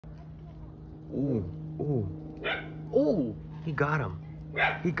Ooh, ooh, ooh! He got him.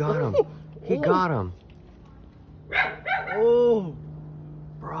 He got him. He got him. Oh,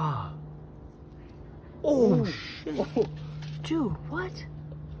 Bruh. Oh, shit. Dude, what?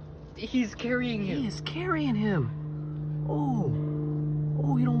 He's carrying him. He is carrying him. Oh.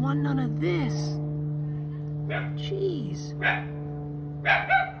 Oh, you don't want none of this. Jeez.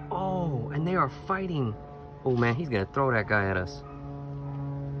 Oh, and they are fighting. Oh, man, he's gonna throw that guy at us.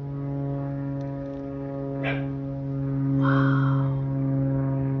 Wow.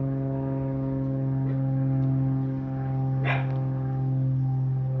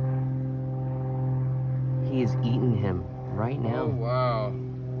 He is eating him right now. Oh, wow.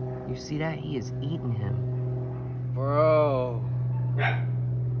 You see that? He is eating him. Bro.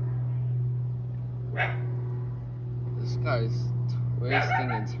 This guy's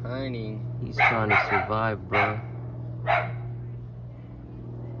twisting and turning. He's trying to survive, bro.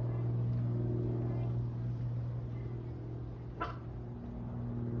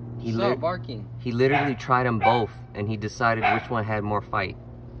 Stop barking. He literally tried them both, and he decided which one had more fight.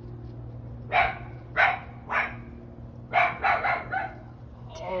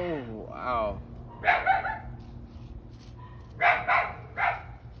 Oh, wow.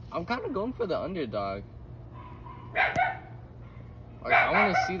 I'm kind of going for the underdog. Like, I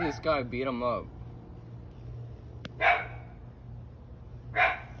want to see this guy beat him up.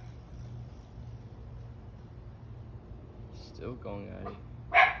 Still going at it.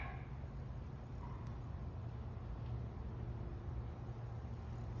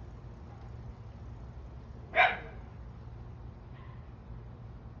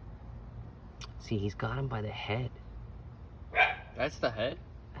 See, he's got him by the head. That's the head?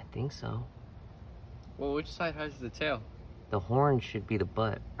 I think so. Well, which side has the tail? The horn should be the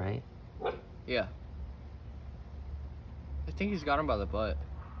butt, right? Yeah. I think he's got him by the butt.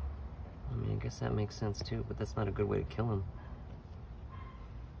 I mean, I guess that makes sense too, but that's not a good way to kill him.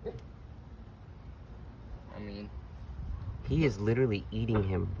 I mean... He is literally eating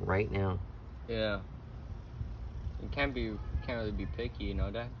him right now. Yeah. You can't really be picky, you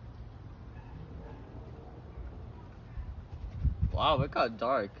know that? Wow, it got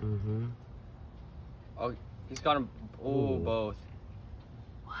dark. Mm-hmm. Oh, he's got him. Oh, both.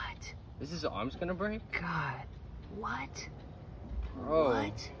 What? Is his arms gonna break? God. What? Bro.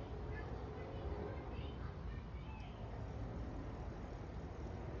 What?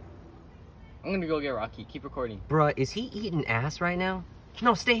 I'm gonna go get Rocky. Keep recording. Bruh, is he eating ass right now?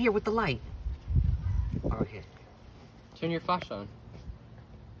 No, stay here with the light. Okay. Turn your flash on.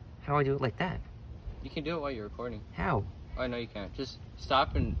 How do I do it like that? You can do it while you're recording. How? Oh, no, you can't. Just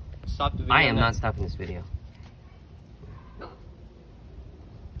stop the video. I am not stopping this video.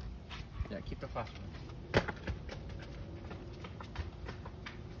 Yeah, keep the flash on.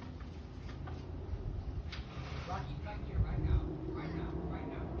 Rocky, back here right now. Right now. Right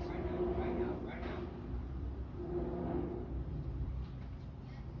now. Right now. Right now. Right now.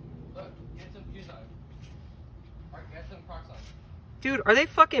 Look, get some shoes on. Alright, get some Crocs on. Dude, are they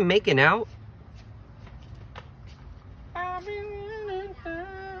fucking making out?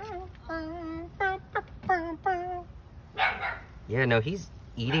 Yeah, no, he's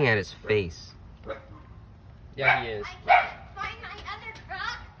eating at his face. Yeah, he is. I can't find my other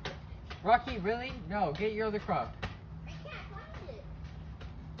Croc. Rocky, really? No, get your other Croc. I can't find it.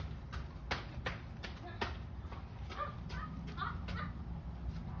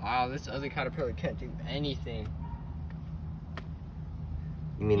 Wow, this other caterpillar can't do anything.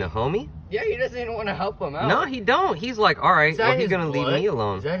 You mean the homie? Yeah, he doesn't even want to help him out. No, he don't. He's like, all right, well, he's gonna blood? leave me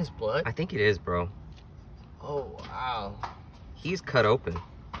alone. Is that his blood? I think it is, bro. Oh, wow. He's cut open.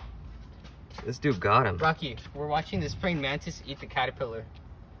 This dude got him. Rocky, we're watching this praying mantis eat the caterpillar.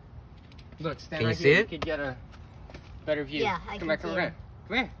 Look, stand Can right you here. see You it? could get a better view. Yeah, I come can here, see come it. here.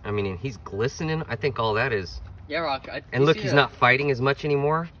 Come here. I mean, and he's glistening. I think all that is. Yeah, Rock. And look, he's not fighting as much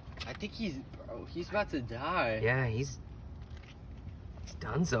anymore. I think he's about to die. Yeah, he's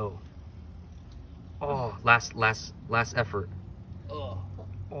donezo. Oh, last effort. Ugh.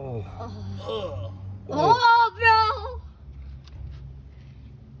 Oh. Ugh. Oh, bro.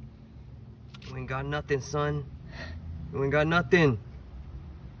 You ain't got nothing, son. You ain't got nothing.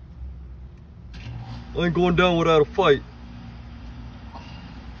 I ain't going down without a fight.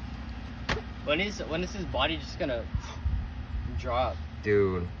 When is his body just gonna drop?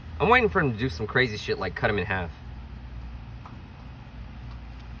 Dude, I'm waiting for him to do some crazy shit like cut him in half.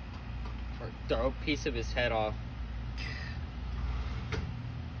 Or throw a piece of his head off.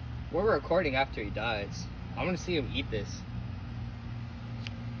 We're recording after he dies. I want to see him eat this.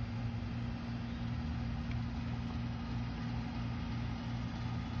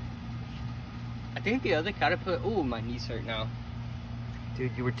 think the other caterpillar. Ooh, my knees hurt now.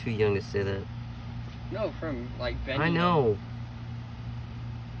 Dude, you were too young to say that. No, from like bending. I know.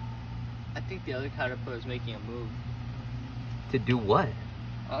 I think the other caterpillar is making a move. To do what?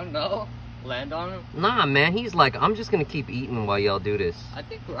 I don't know. Land on him? Nah, man. He's like, I'm just gonna keep eating while y'all do this. I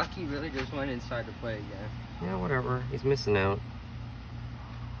think Rocky really just went inside to play again. Yeah, whatever. He's missing out.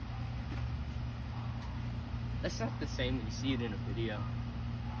 That's not the same when you see it in a video.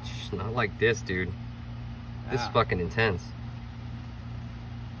 Shh, not like this, dude. This is Ah. fucking intense.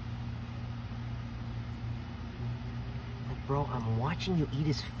 Like, bro, I'm watching you eat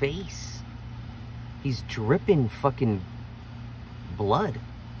his face. He's dripping fucking blood.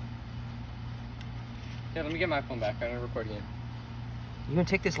 Yeah, let me get my phone back. I'm gonna record again. You gonna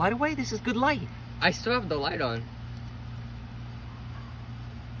take this light away? This is good light. I still have the light on.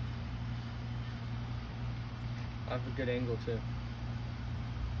 I have a good angle too.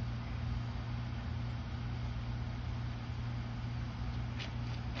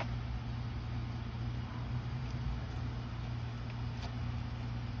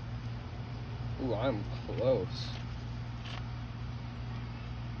 Ooh, I'm close.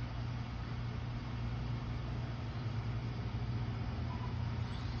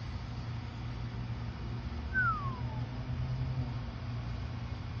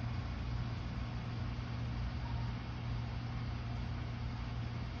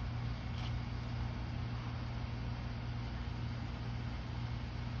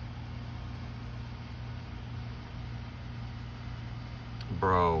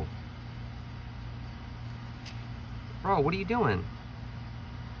 Bro. Bro, what are you doing?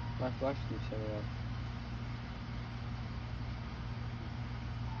 My flash keeps shutting off.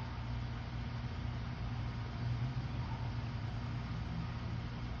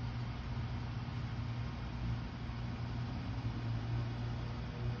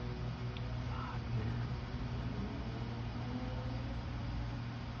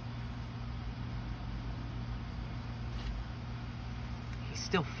 He's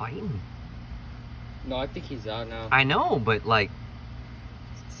still fighting. No, I think he's out now. I know, but like,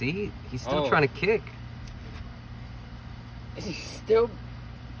 see, he's still Oh. trying to kick. He's still.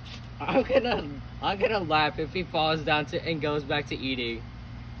 I'm gonna laugh if he falls down to and goes back to eating.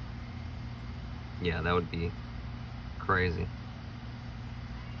 Yeah, that would be crazy.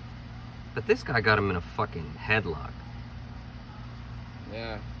 But this guy got him in a fucking headlock.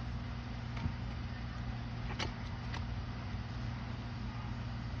 Yeah.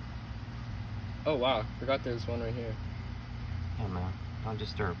 Oh wow, forgot there's one right here. Yeah, man. Don't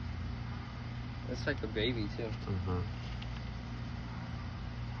disturb. It's like a baby too. Mm-hmm.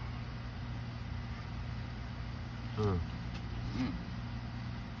 Mm.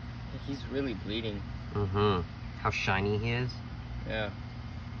 He's really bleeding. Mm-hmm. How shiny he is. Yeah.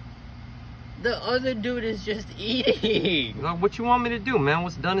 The other dude is just eating. Well, what you want me to do, man?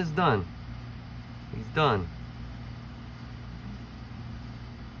 What's done is done. He's done.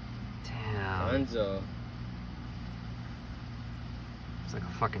 Damn. Gonzo. It's like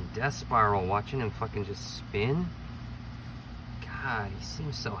a fucking death spiral watching him fucking just spin. God, he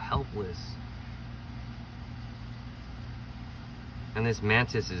seems so helpless. And this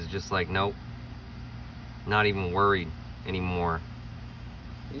Mantis is just like, nope. Not even worried anymore.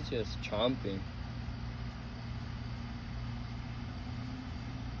 He's just chomping.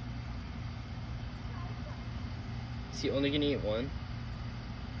 Is he only gonna eat one?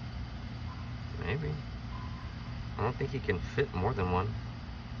 Maybe. I don't think he can fit more than one.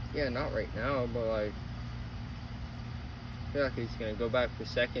 Yeah, not right now, but like, I feel like he's gonna go back for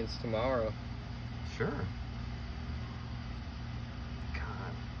seconds tomorrow. Sure.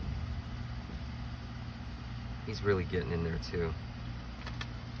 God. He's really getting in there too.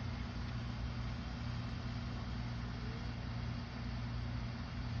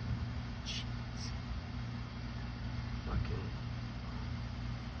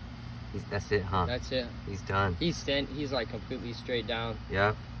 That's it, huh? That's it. He's done. He's like completely straight down.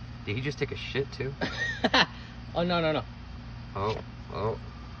 Yeah. Did he just take a shit too? Oh no. Oh.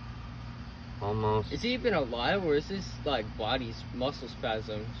 Almost. Is he even alive, or is this like body's muscle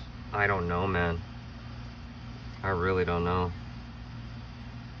spasms? I don't know, man. I really don't know.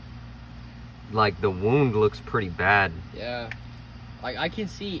 Like, the wound looks pretty bad. Yeah. Like, I can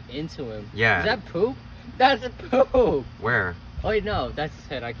see into him. Yeah. Is that poop? That's a poop. Where? Oh wait, no, that's his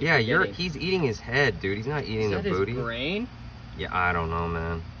head. I keep Yeah, forgetting. he's eating his head, dude. He's not eating Is the that booty. his brain? Yeah, I don't know,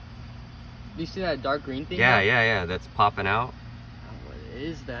 man. Do you see that dark green thing? Yeah, there? yeah, that's popping out. Oh, what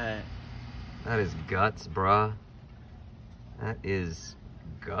is that? That is guts, bruh. That is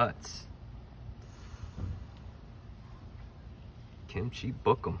guts. Kimchi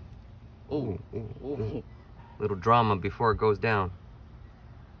bookum. Oh, Ooh. Little drama before it goes down.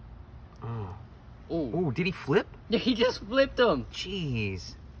 Oh. oh. Ooh, did he flip? Yeah, he just flipped him.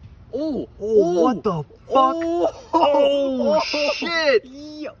 Jeez. Oh, Oh, what the fuck? Oh, shit.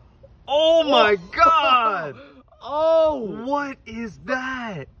 Yeah. Oh my god. Oh. What is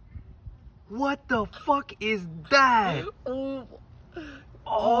that? What the fuck is that? Oh,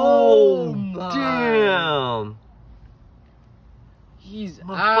 Oh, my. damn. He's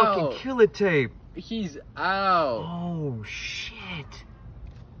My out. fucking killer tape. He's out. Oh, shit.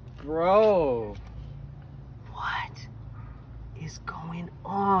 Bro. What is going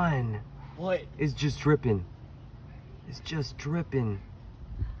on? What? It's just dripping. It's just dripping.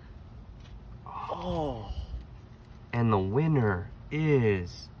 Oh. And the winner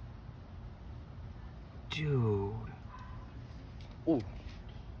is... Dude. Oh.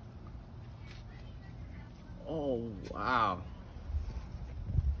 Oh, wow.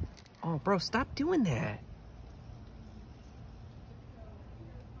 Oh, bro, stop doing that.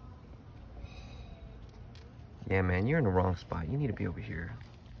 Yeah, man, you're in the wrong spot. You need to be over here.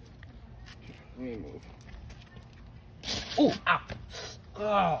 Let me move. Oh, ow.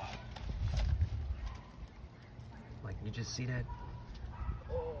 Oh. Like, you just see that?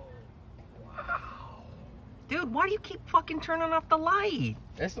 Oh, wow. Dude, why do you keep fucking turning off the light?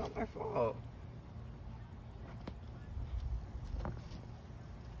 That's not my fault.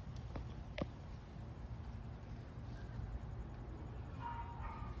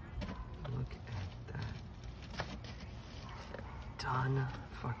 Look at that. Done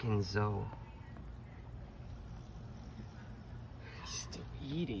fucking Zoe. He's still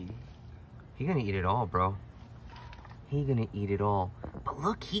eating. He gonna eat it all, bro. He gonna eat it all. But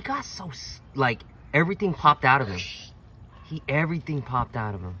look, he got so, like, everything popped out of him. Everything popped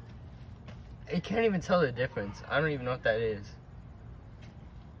out of him. I can't even tell the difference. I don't even know what that is.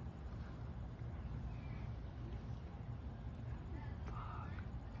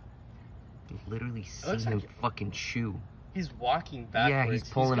 You literally see looks him like- fucking chew. He's walking backwards. Yeah, he's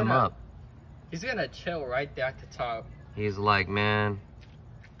pulling him up. He's gonna chill right there at the top. He's like, man,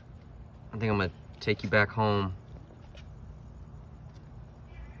 I think I'm gonna take you back home.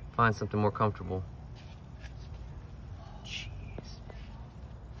 Find something more comfortable. Jeez.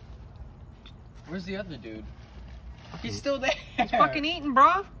 Where's the other dude? He's still there. He's fucking eating,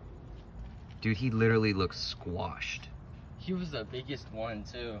 bro. Dude, he literally looks squashed. He was the biggest one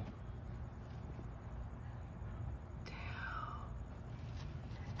too.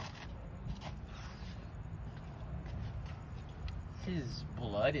 His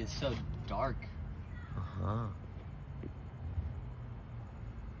blood is so dark. Uh-huh.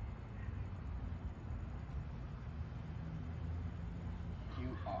 You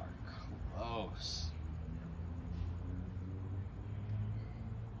are close.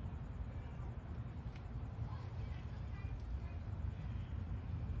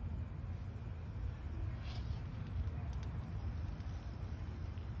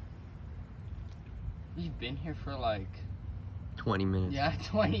 We've been here for like 20 minutes. Yeah,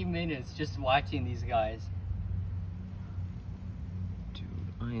 20 minutes just watching these guys. Dude,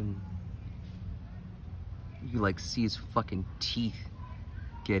 I am... You like see his fucking teeth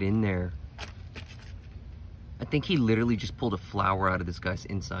get in there. I think he literally just pulled a flower out of this guy's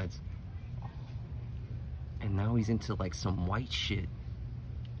insides. And now he's into like some white shit.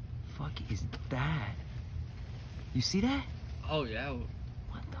 Fuck is that? You see that? Oh yeah,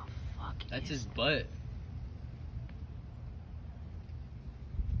 What the fuck that's is... his butt.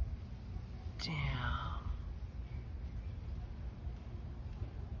 Damn.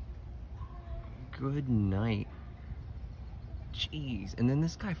 Good night. Jeez. And then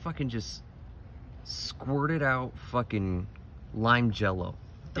this guy fucking just squirted out fucking lime jello.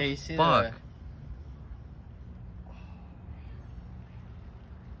 What the Yeah, you see fuck? that?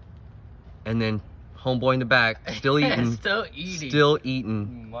 And then homeboy in the back, still eating. Still eating. Still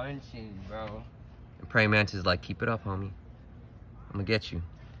eating. Munching, bro. And Praying Mantis is like, keep it up, homie. I'm gonna get you.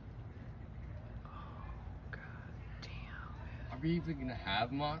 Oh, god damn. Are we even gonna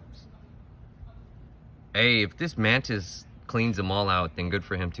have mops? Hey, if this Mantis cleans them all out, then good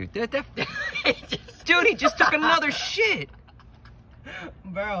for him too. Dude, he just took another shit.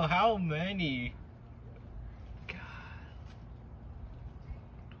 Bro, how many? God.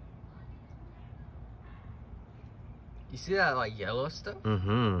 You see that like yellow stuff?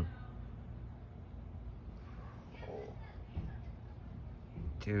 Mm-hmm.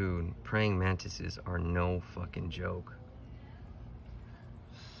 Dude, praying mantises are no fucking joke.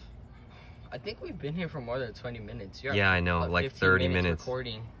 I think we've been here for more than 20 minutes. You're Yeah, I know, what, like 15 30 minutes.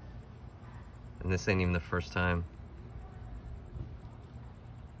 Recording. And this ain't even the first time.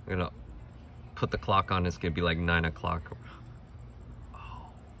 put the clock on, it's gonna be like 9 o'clock.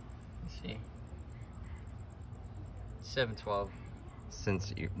 Let's see. 7:12.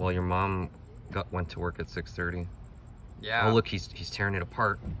 Since your mom went to work at 6:30. Yeah. Oh look, he's tearing it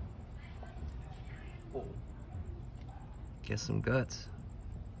apart. Oh. Get some guts.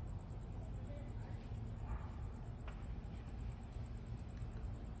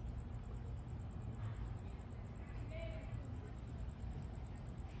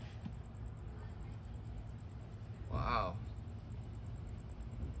 Wow.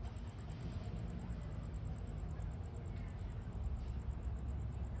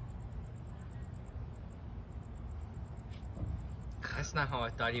 That's not how I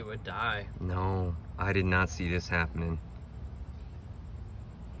thought he would die. No, I did not see this happening.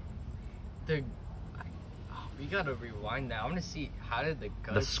 The we gotta rewind that. I want to see how did the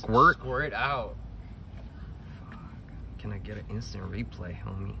guts squirt out. Can I get an instant replay,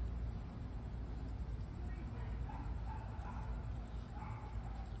 homie?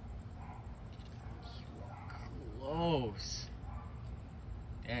 Close.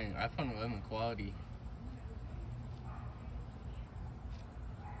 Dang, iPhone 11 quality.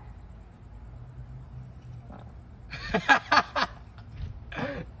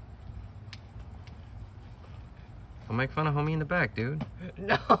 Don't make fun of homie in the back, dude.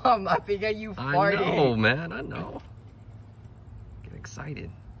 No, I'm laughing at you farting. I know, man. I know. Get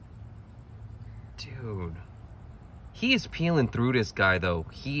excited. Dude. He is peeling through this guy, though.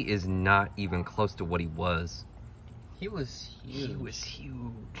 He is not even close to what he was. He was huge. He was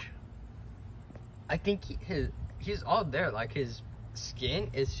huge. I think he's all there. Like, his skin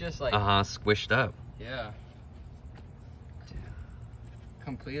is just like... Squished up. Yeah.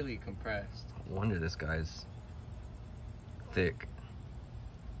 Completely compressed. No wonder this guy's thick.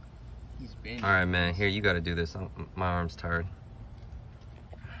 He's been. All right, man. Here, you got to do this. My arm's tired.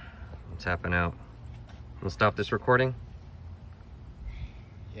 I'm tapping out. I'm gonna stop this recording.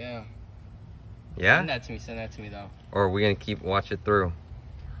 Yeah. Yeah? Send that to me though. Or are we gonna watch it through?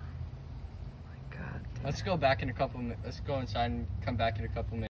 My God. Let's go back in a couple. Let's go inside and come back in a couple minutes.